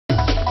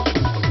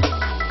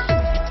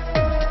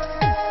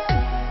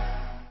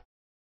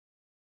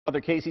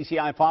Another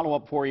KCCI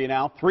follow-up for you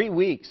now. 3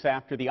 weeks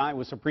after the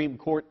Iowa Supreme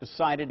Court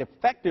decided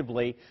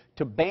effectively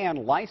to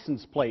ban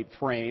license plate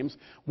frames,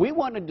 we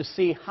wanted to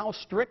see how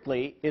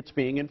strictly it's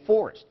being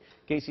enforced.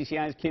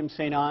 KCCI's Kim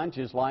St. Onge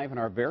is live in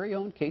our very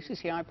own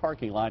KCCI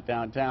parking lot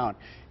downtown.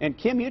 And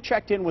Kim, you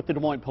checked in with the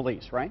Des Moines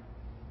Police, right?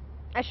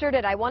 I sure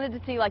did. I wanted to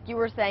see, like you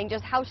were saying,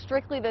 just how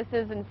strictly this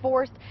is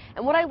enforced.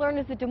 And what I learned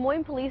is the Des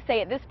Moines Police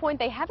say at this point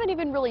they haven't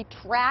even really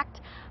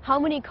tracked how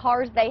many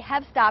cars they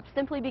have stopped,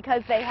 simply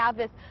because they have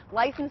this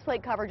license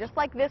plate cover, just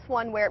like this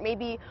one, where it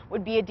maybe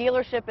would be a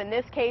dealership in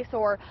this case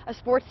or a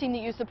sports team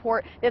that you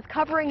support, that's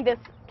covering this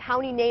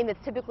county name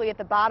that's typically at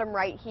the bottom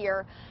right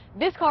here.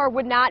 This car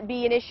would not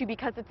be an issue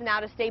because it's an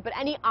out-of-state, but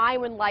any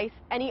Iowa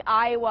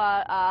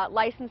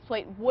license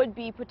plate would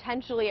be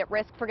potentially at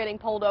risk for getting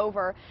pulled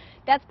over.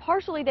 That's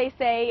partially, they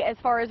say, as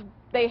far as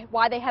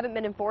why they haven't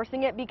been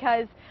enforcing it,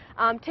 because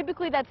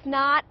typically that's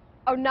not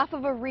enough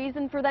of a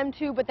reason for them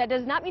to, but that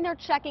does not mean they're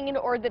checking it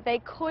or that they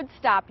could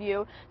stop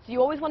you. So you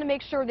always want to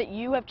make sure that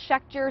you have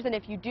checked yours, and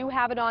if you do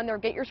have it on there,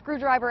 get your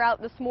screwdriver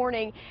out this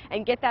morning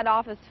and get that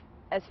off as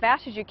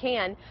fast as you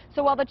can.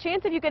 So while the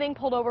chance of you getting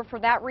pulled over for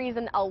that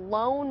reason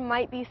alone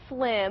might be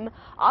slim,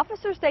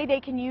 officers say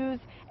they can use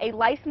a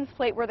license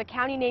plate where the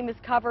county name is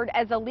covered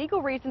as a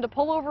legal reason to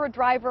pull over a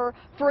driver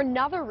for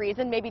another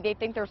reason. Maybe they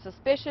think they're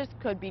suspicious,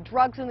 could be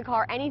drugs in the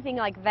car, anything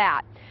like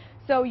that.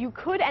 So you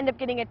could end up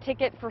getting a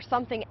ticket for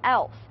something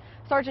else.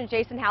 Sergeant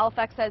Jason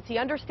Halifax says he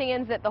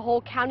understands that the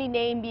whole county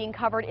name being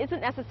covered isn't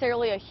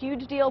necessarily a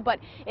huge deal, but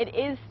it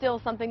is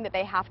still something that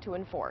they have to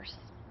enforce.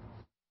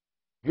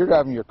 If you're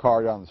driving your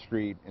car down the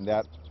street and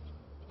that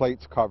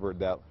plate's covered,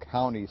 that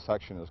county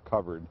section is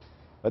covered,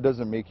 that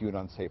doesn't make you an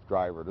unsafe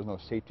driver. There's no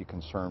safety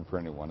concern for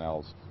anyone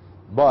else.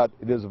 But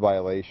it is a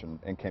violation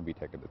and can be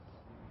ticketed.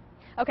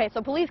 Okay,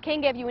 so police can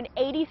give you an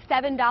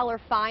 $87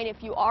 fine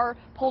if you are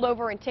pulled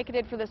over and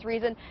ticketed for this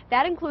reason.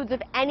 That includes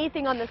if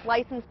anything on this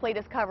license plate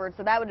is covered.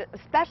 So that would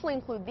especially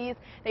include these.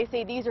 They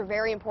say these are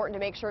very important to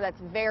make sure that's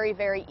very,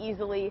 very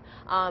easily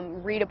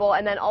readable.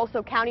 And then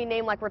also county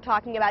name, like we're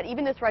talking about,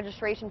 even this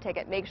registration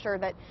ticket, make sure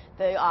that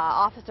the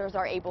officers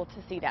are able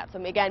to see that.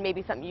 So again,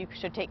 maybe something you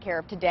should take care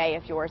of today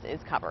if yours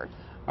is covered.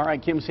 All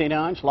right, Kim St.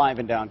 Onge, live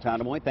in downtown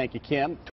Des Moines. Thank you, Kim.